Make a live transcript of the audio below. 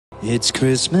It's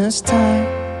Christmas time.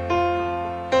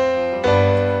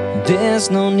 There's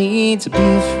no need to be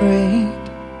afraid.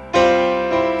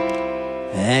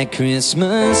 At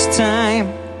Christmas time,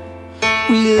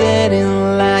 we let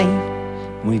in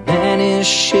light, we banish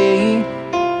shade.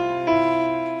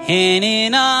 And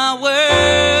in our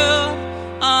world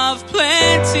of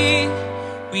plenty,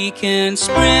 we can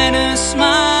spread a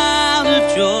smile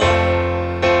of joy.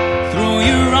 Throw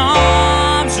your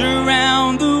arms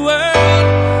around the world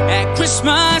at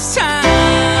Christmas time.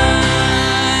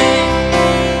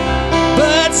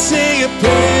 But say a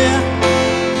prayer,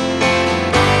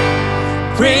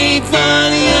 pray for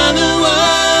the other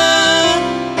one.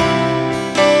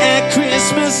 At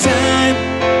Christmas time,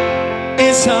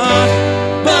 it's hard,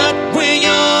 but when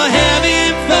you're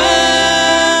having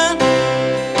fun,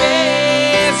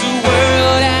 There's a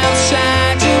world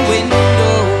outside your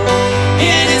window,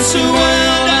 and it's a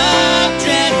world of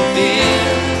dread and fear.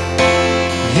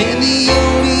 And the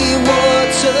only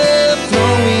water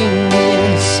flowing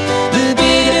is the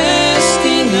bitter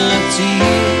sting of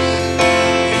tears.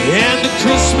 And the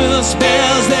Christmas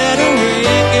bells that are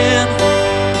ringing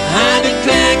are the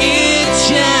clanging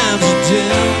chimes of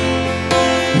doom.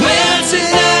 Well,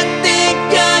 tonight thank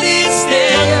God it's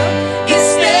there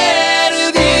instead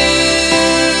of you.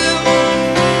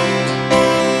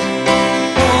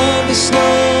 Oh, the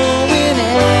snow in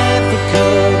Africa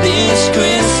this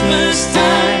Christmas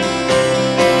time.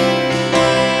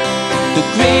 The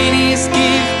greatest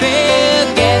gift they'll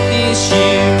get this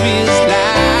year is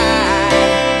life.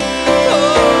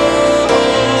 Oh,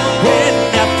 when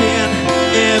nothing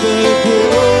ever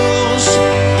grows,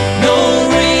 no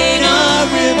rain or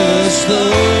rivers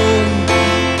flow.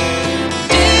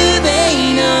 Do they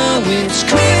know it's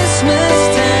Christmas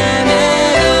time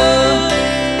at all?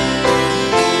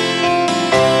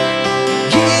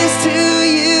 Here's to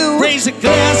you. Raise a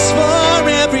glass for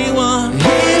everyone.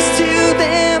 Here's to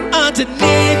them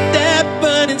underneath that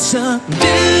burning sun.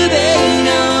 Do they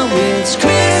know it's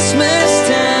Christmas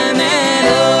time at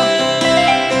all?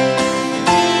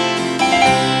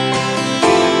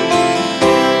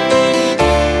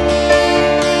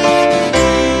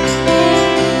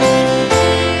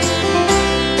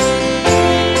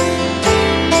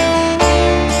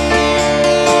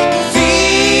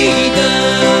 Feed the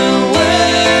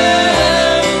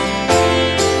world.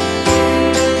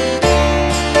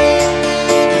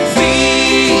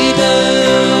 Feed the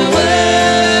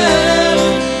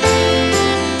world.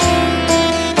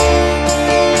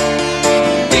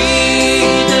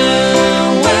 Feed the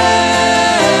world.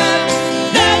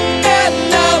 Let them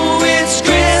know it's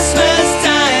Christmas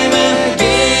time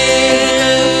again.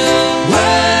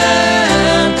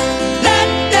 World. Let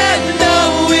them know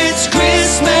it's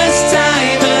Christmas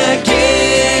time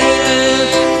again.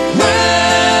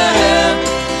 World.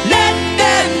 Let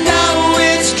them know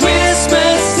it's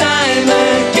Christmas time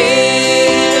again.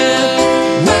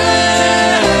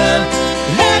 World.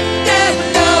 Let them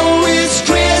know it's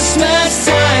Christmas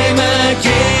time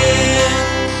again.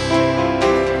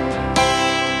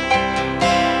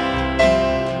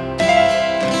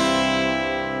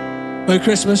 Merry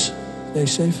Christmas. Stay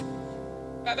safe.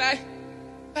 bye-bye,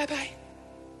 bye-bye.